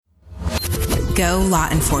Go Law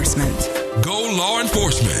Enforcement. Go Law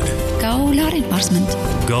Enforcement. Go Law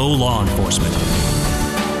Enforcement. Go Law Enforcement.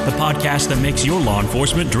 The podcast that makes your law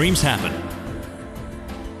enforcement dreams happen.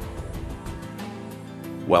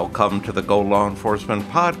 Welcome to the Go Law Enforcement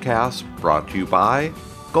podcast, brought to you by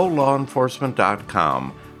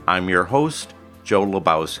GoLawEnforcement.com. I'm your host, Joe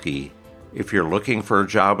Lebowski. If you're looking for a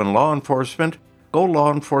job in law enforcement,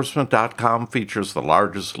 GoLawEnforcement.com features the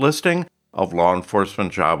largest listing of law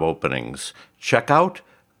enforcement job openings. Check out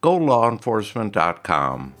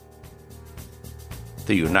GoLawEnforcement.com.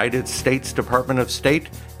 The United States Department of State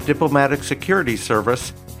Diplomatic Security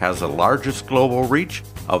Service has the largest global reach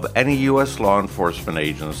of any U.S. law enforcement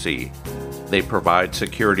agency. They provide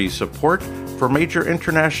security support for major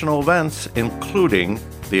international events, including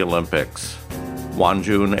the Olympics.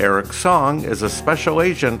 Wanjun Eric Song is a special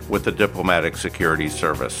agent with the Diplomatic Security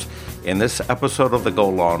Service. In this episode of the Go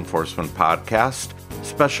Law Enforcement podcast,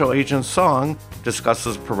 Special Agent Song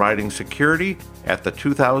discusses providing security at the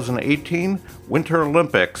 2018 Winter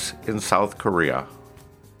Olympics in South Korea.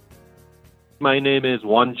 My name is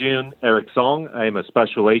Wanjun Eric Song. I am a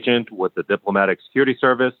special agent with the Diplomatic Security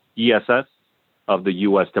Service, DSS, of the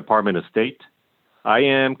U.S. Department of State. I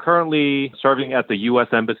am currently serving at the U.S.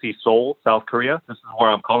 Embassy, Seoul, South Korea. This is where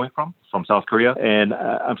I'm calling from South Korea. And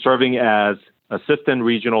I'm serving as Assistant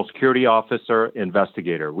Regional Security Officer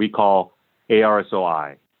Investigator. We call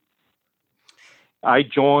ARSOI. I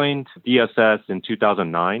joined DSS in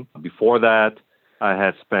 2009. Before that, I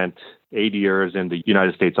had spent 8 years in the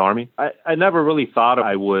United States Army. I never really thought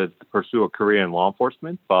I would pursue a career in law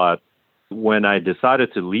enforcement, but when I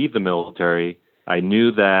decided to leave the military, I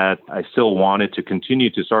knew that I still wanted to continue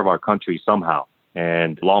to serve our country somehow.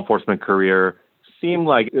 And law enforcement career seemed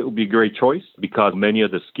like it would be a great choice because many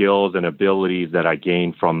of the skills and abilities that I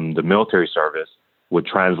gained from the military service would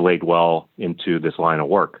translate well into this line of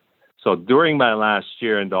work. So during my last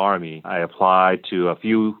year in the Army, I applied to a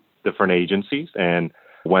few different agencies and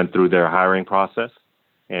went through their hiring process.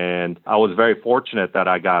 And I was very fortunate that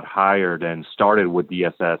I got hired and started with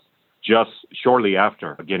DSS just shortly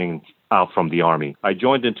after getting out from the Army. I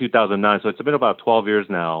joined in 2009, so it's been about 12 years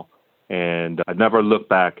now, and I've never looked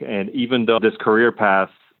back. And even though this career path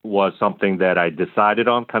was something that I decided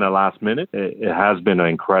on kind of last minute, it has been an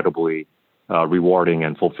incredibly rewarding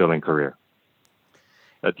and fulfilling career.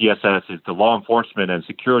 DSS is the Law Enforcement and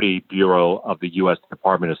Security Bureau of the U.S.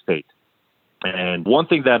 Department of State. And one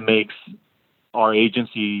thing that makes our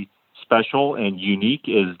agency special and unique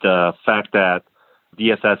is the fact that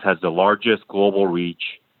DSS has the largest global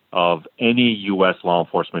reach of any U.S. law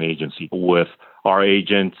enforcement agency, with our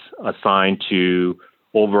agents assigned to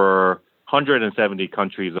over 170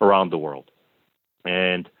 countries around the world.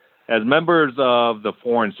 And as members of the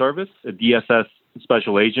Foreign Service, the DSS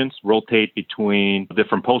special agents rotate between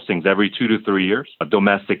different postings every 2 to 3 years,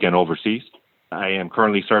 domestic and overseas. I am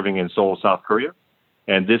currently serving in Seoul, South Korea,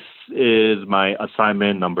 and this is my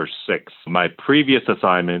assignment number 6. My previous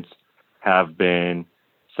assignments have been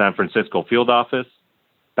San Francisco Field Office,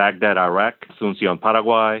 Baghdad, Iraq, Asunción,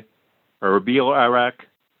 Paraguay, Erbil, Iraq,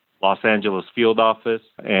 Los Angeles Field Office,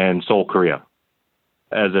 and Seoul, Korea.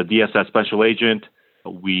 As a DSS special agent,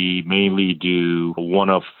 we mainly do one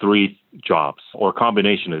of 3 jobs, or a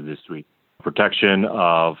combination of these 3. Protection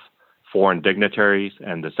of foreign dignitaries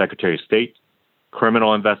and the Secretary of State,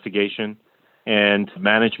 criminal investigation, and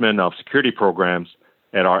management of security programs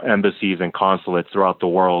at our embassies and consulates throughout the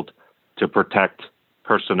world to protect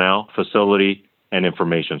personnel, facility, and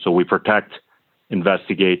information. So we protect,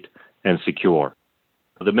 investigate, and secure.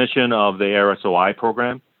 The mission of the ARSOI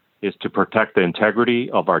program is to protect the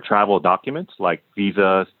integrity of our travel documents like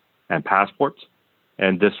visas and passports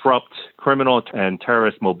and disrupt criminal and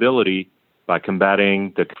terrorist mobility by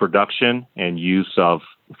combating the production and use of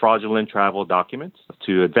fraudulent travel documents.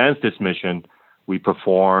 To advance this mission, we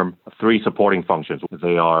perform 3 supporting functions.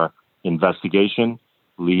 They are investigation,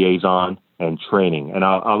 liaison, and training. And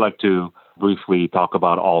I'd like to briefly talk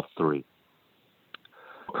about all 3.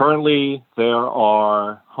 Currently, there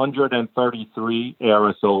are 133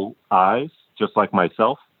 ARSOIs, just like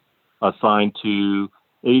myself, assigned to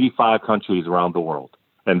 85 countries around the world.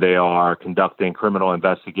 And they are conducting criminal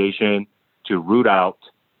investigation to root out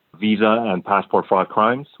visa and passport fraud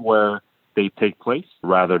crimes where they take place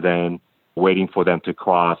rather than waiting for them to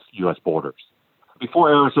cross U.S. borders. Before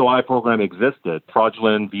ARSOI program existed,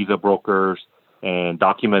 fraudulent visa brokers and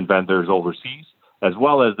document vendors overseas, as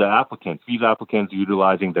well as the applicants, visa applicants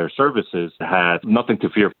utilizing their services, had nothing to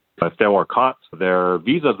fear If they were caught, their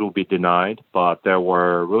visas would be denied, but there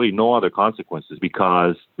were really no other consequences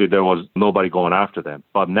because there was nobody going after them.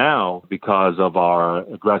 But now, because of our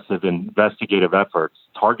aggressive investigative efforts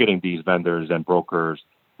targeting these vendors and brokers,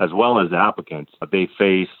 as well as the applicants, they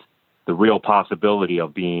face the real possibility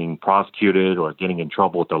of being prosecuted or getting in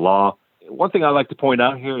trouble with the law. One thing I like to point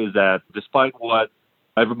out here is that despite what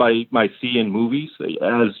everybody might see in movies,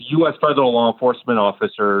 as U.S. federal law enforcement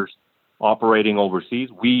officers operating overseas,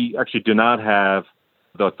 we actually do not have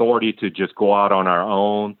the authority to just go out on our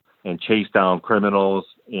own and chase down criminals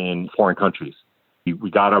in foreign countries.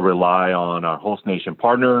 We got to rely on our host nation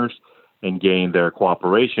partners and gain their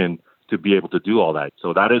cooperation to be able to do all that.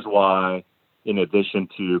 So that is why, in addition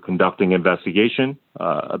to conducting investigation,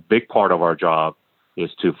 a big part of our job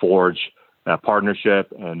is to forge that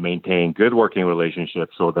partnership and maintain good working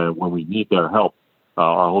relationships so that when we need their help,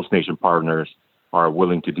 our host nation partners are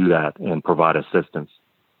willing to do that and provide assistance.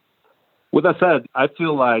 With that said, I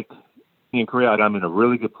feel like in Korea, I'm in a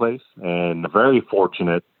really good place and very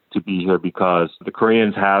fortunate to be here because the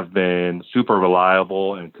Koreans have been super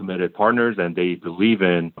reliable and committed partners, and they believe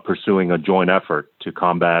in pursuing a joint effort to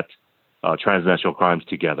combat transnational crimes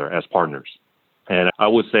together as partners. And I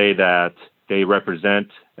would say that they represent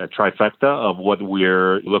a trifecta of what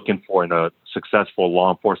we're looking for in a successful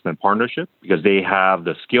law enforcement partnership because they have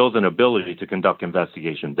the skills and ability to conduct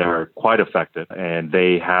investigation. They're quite effective and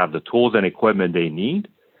they have the tools and equipment they need.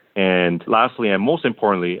 And lastly, and most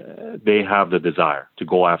importantly, they have the desire to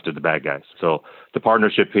go after the bad guys. So the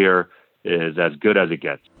partnership here is as good as it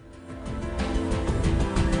gets.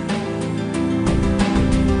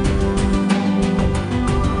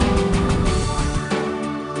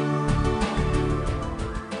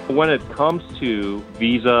 When it comes to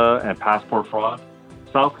visa and passport fraud,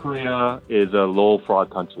 South Korea is a low fraud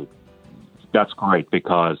country. That's great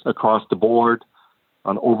because across the board,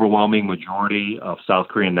 an overwhelming majority of South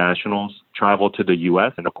Korean nationals travel to the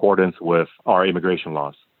U.S. in accordance with our immigration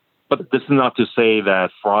laws. But this is not to say that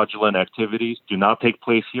fraudulent activities do not take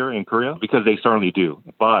place here in Korea, because they certainly do.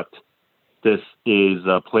 But this is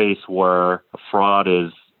a place where fraud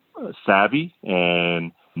is savvy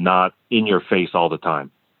and not in your face all the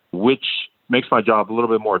time, which makes my job a little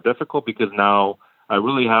bit more difficult because now I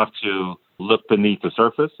really have to look beneath the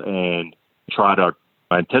surface and try to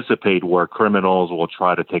anticipate where criminals will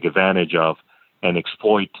try to take advantage of and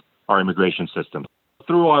exploit our immigration system.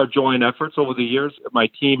 Through our joint efforts over the years, my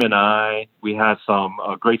team and I, we had some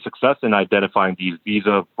great success in identifying these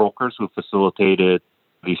visa brokers who facilitated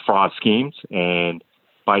these fraud schemes. And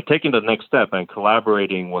by taking the next step and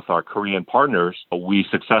collaborating with our Korean partners, we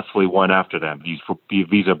successfully went after them, these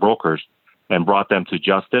visa brokers, and brought them to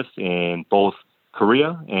justice in both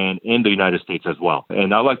Korea and in the United States as well.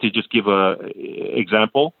 And I'd like to just give an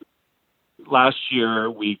example. Last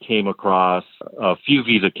year, we came across a few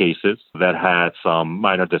visa cases that had some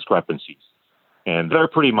minor discrepancies. And they're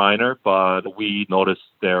pretty minor, but we noticed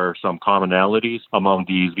there are some commonalities among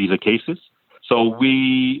these visa cases. So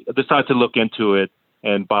we decided to look into it.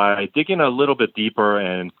 And by digging a little bit deeper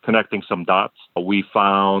and connecting some dots, we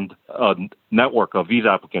found a network of visa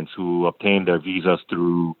applicants who obtained their visas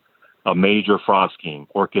through a major fraud scheme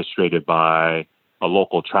orchestrated by a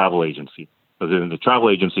local travel agency. The travel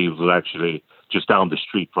agency was actually just down the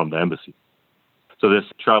street from the embassy. So this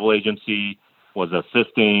travel agency was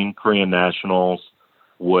assisting Korean nationals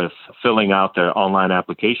with filling out their online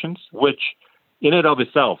applications, which in and of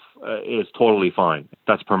itself is totally fine.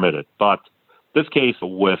 That's permitted. But this case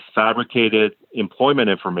with fabricated employment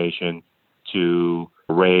information to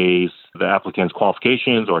raise the applicant's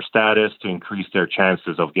qualifications or status to increase their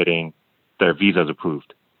chances of getting their visas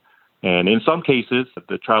approved. And in some cases,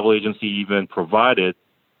 the travel agency even provided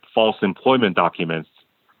false employment documents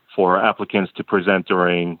for applicants to present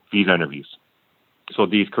during visa interviews. So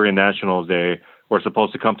these Korean nationals, they were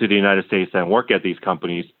supposed to come to the United States and work at these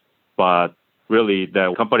companies, but really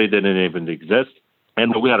the company didn't even exist.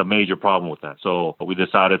 And we had a major problem with that. So we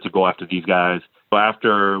decided to go after these guys. So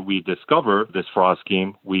after we discovered this fraud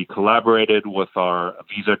scheme, we collaborated with our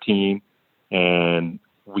visa team and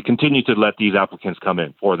we continued to let these applicants come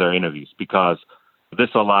in for their interviews because this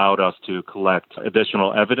allowed us to collect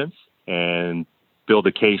additional evidence and build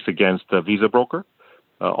a case against the visa broker,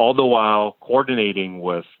 all the while coordinating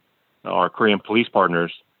with our Korean police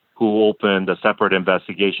partners who opened a separate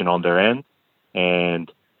investigation on their end. And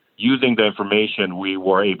using the information we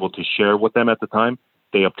were able to share with them at the time,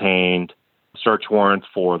 they obtained search warrants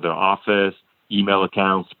for their office, email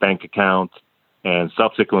accounts, bank accounts, and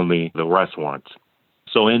subsequently the arrest warrants.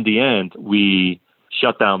 So in the end, we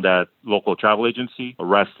shut down that local travel agency,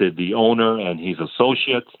 arrested the owner and his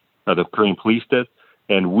associates, the Korean police did,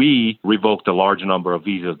 And we revoked a large number of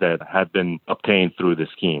visas that had been obtained through the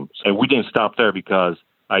scheme. And we didn't stop there because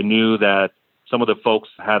I knew that some of the folks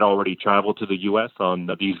had already traveled to the U.S. on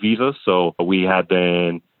these visas. So we had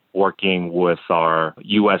been working with our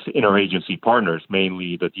U.S. interagency partners,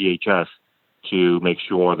 mainly the DHS, to make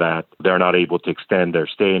sure that they're not able to extend their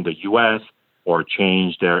stay in the U.S. or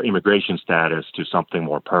change their immigration status to something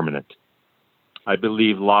more permanent. I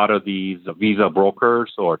believe a lot of these visa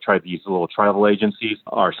brokers or these little travel agencies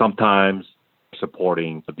are sometimes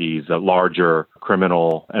supporting these larger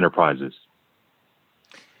criminal enterprises.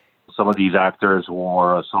 Some of these actors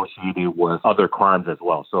were associated with other crimes as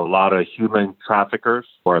well. So a lot of human traffickers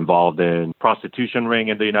were involved in prostitution ring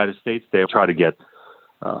in the United States. They try to get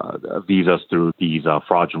visas through these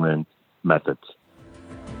fraudulent methods.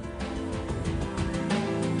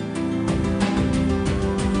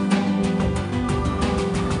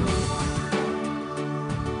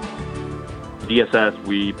 DSS,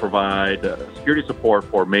 we provide security support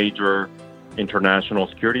for major international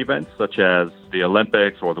security events such as the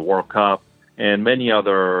Olympics or the World Cup and many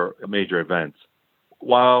other major events.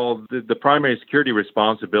 While the primary security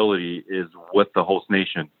responsibility is with the host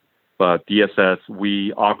nation, but DSS,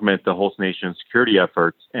 we augment the host nation's security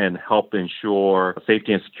efforts and help ensure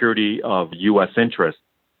safety and security of U.S. interests.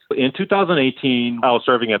 In 2018, I was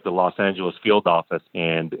serving at the Los Angeles field office,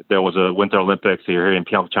 and there was a Winter Olympics here in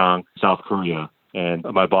Pyeongchang, South Korea. And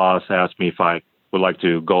my boss asked me if I would like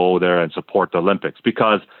to go there and support the Olympics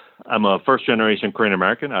because I'm a first-generation Korean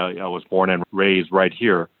American. I was born and raised right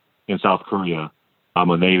here in South Korea. I'm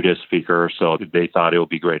a native speaker, so they thought it would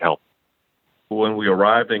be great help. When we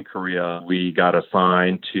arrived in Korea, we got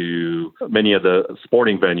assigned to many of the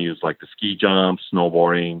sporting venues like the ski jump,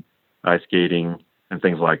 snowboarding, ice skating, and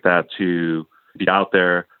things like that to be out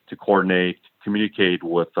there to coordinate, communicate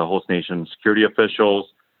with the host nation security officials,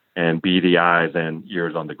 and be the eyes and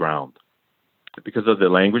ears on the ground. Because of the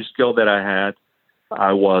language skill that I had,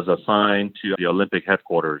 I was assigned to the Olympic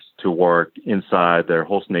headquarters to work inside their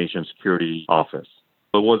host nation security office.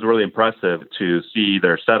 It was really impressive to see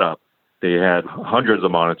their setup. They had hundreds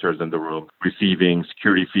of monitors in the room, receiving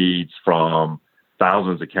security feeds from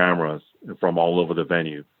thousands of cameras from all over the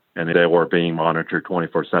venue. And they were being monitored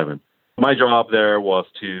 24/7. My job there was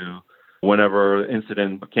to, whenever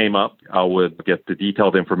incident came up, I would get the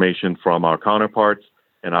detailed information from our counterparts,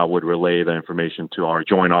 and I would relay the information to our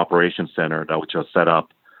Joint Operations Center that was set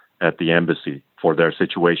up at the embassy for their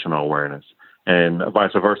situational awareness. And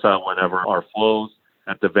vice versa, whenever our flows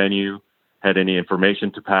at the venue had any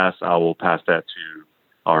information to pass, I will pass that to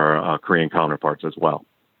our Korean counterparts as well.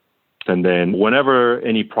 And then whenever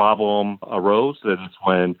any problem arose, that's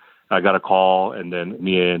when I got a call, and then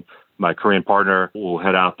me and my Korean partner will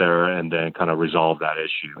head out there and then kind of resolve that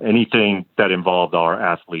issue. Anything that involved our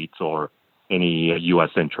athletes or any U.S.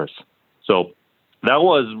 interests. So that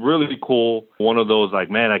was really cool. One of those like,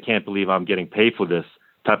 man, I can't believe I'm getting paid for this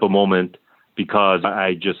type of moment because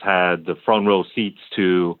I just had the front row seats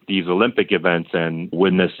to these Olympic events and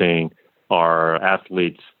witnessing our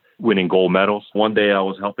athletes winning gold medals. One day I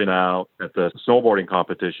was helping out at the snowboarding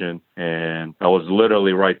competition, and I was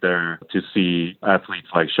literally right there to see athletes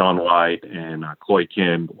like Shaun White and Chloe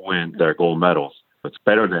Kim win their gold medals. It's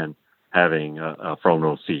better than having a front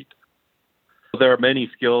row seat. There are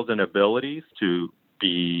many skills and abilities to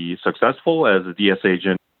be successful as a DS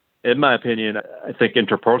agent. In my opinion, I think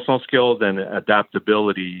interpersonal skills and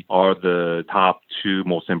adaptability are the top two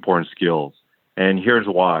most important skills. And here's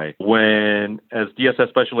why. When, as DSS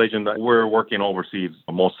Special Agent, we're working overseas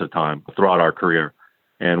most of the time throughout our career.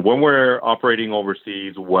 And when we're operating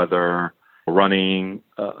overseas, whether running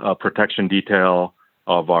a protection detail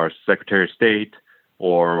of our Secretary of State,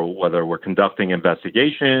 or whether we're conducting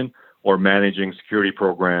investigation or managing security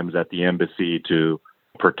programs at the embassy to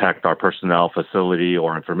protect our personnel, facility,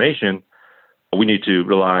 or information, we need to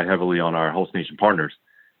rely heavily on our host nation partners.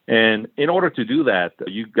 And in order to do that,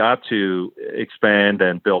 you've got to expand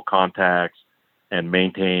and build contacts and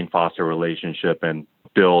maintain, foster relationship, and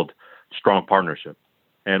build strong partnership,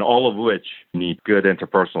 and all of which need good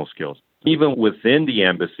interpersonal skills. Even within the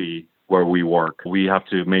embassy where we work, we have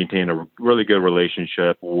to maintain a really good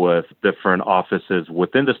relationship with different offices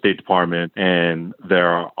within the State Department, and there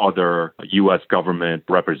are other U.S. government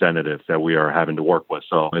representatives that we are having to work with.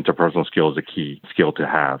 So interpersonal skill is a key skill to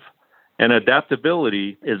have. And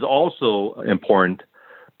adaptability is also important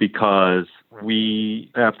because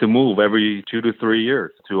we have to move every 2 to 3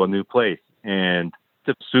 years to a new place. And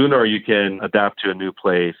the sooner you can adapt to a new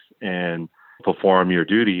place and perform your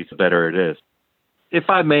duties, the better it is. If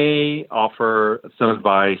I may offer some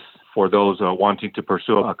advice for those wanting to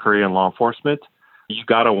pursue a career in law enforcement, you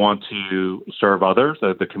got to want to serve others,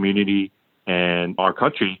 the community, and our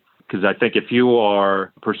country. Because I think if you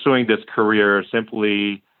are pursuing this career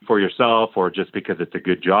simply for yourself or just because it's a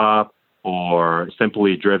good job or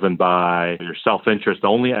simply driven by your self-interest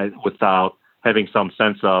only without having some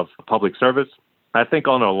sense of public service, I think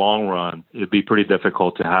on the long run, it'd be pretty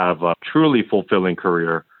difficult to have a truly fulfilling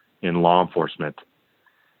career in law enforcement.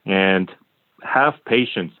 And have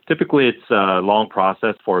patience. Typically, it's a long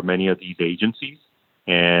process for many of these agencies,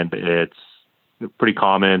 and it's pretty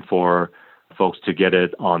common for folks to get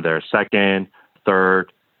it on their second,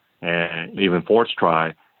 third, and even fourth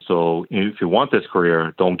try. So if you want this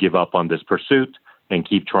career, don't give up on this pursuit and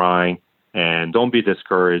keep trying. And don't be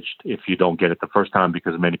discouraged if you don't get it the first time,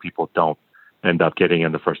 because many people don't end up getting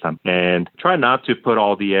it the first time. And try not to put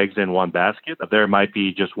all the eggs in one basket. There might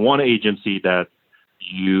be just one agency that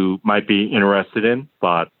you might be interested in,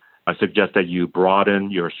 but I suggest that you broaden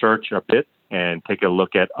your search a bit and take a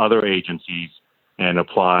look at other agencies and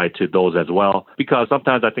apply to those as well. Because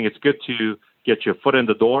sometimes I think it's good to get your foot in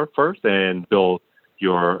the door first and build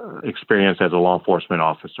your experience as a law enforcement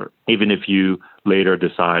officer, even if you later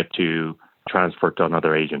decide to transfer to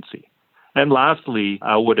another agency. And lastly,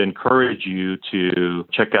 I would encourage you to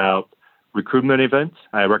check out recruitment events.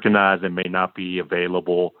 I recognize it may not be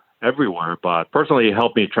available everywhere, but personally, it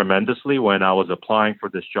helped me tremendously when I was applying for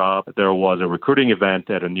this job. There was a recruiting event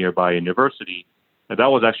at a nearby university, and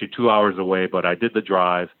that was actually 2 hours away, but I did the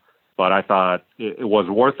drive. But I thought it was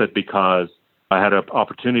worth it because I had an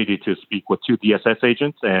opportunity to speak with 2 DSS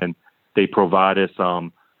agents, and they provided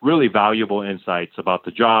some really valuable insights about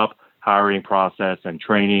the job, hiring process, and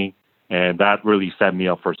training, and that really set me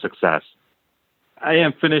up for success. I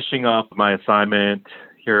am finishing up my assignment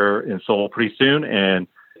here in Seoul pretty soon, and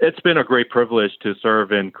it's been a great privilege to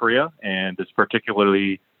serve in Korea, and this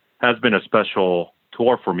particularly has been a special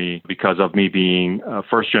tour for me because of me being a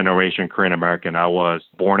first-generation Korean American. I was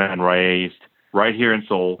born and raised right here in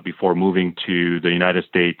Seoul before moving to the United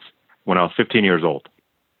States when I was 15 years old.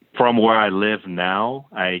 From where I live now,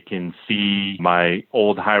 I can see my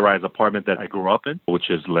old high-rise apartment that I grew up in, which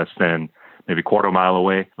is less than maybe a quarter mile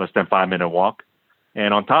away, less than 5-minute walk.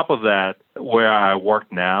 And on top of that, where I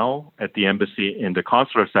work now at the embassy in the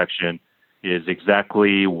consular section is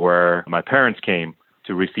exactly where my parents came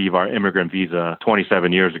to receive our immigrant visa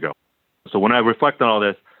 27 years ago. So when I reflect on all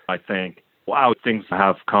this, I think, wow, things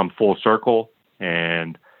have come full circle.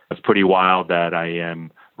 And it's pretty wild that I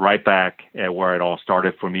am right back at where it all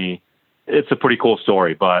started for me. It's a pretty cool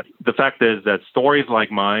story. But the fact is that stories like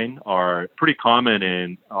mine are pretty common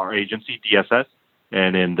in our agency, DSS,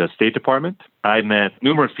 and in the State Department. I met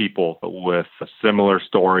numerous people with similar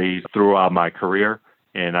stories throughout my career.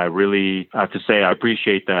 And I really have to say I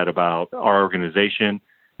appreciate that about our organization.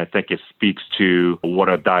 I think it speaks to what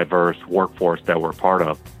a diverse workforce that we're part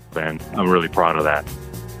of. And I'm really proud of that.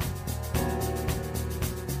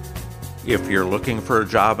 If you're looking for a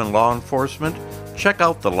job in law enforcement, check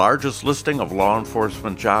out the largest listing of law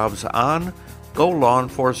enforcement jobs on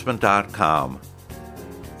GoLawEnforcement.com.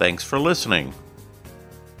 Thanks for listening.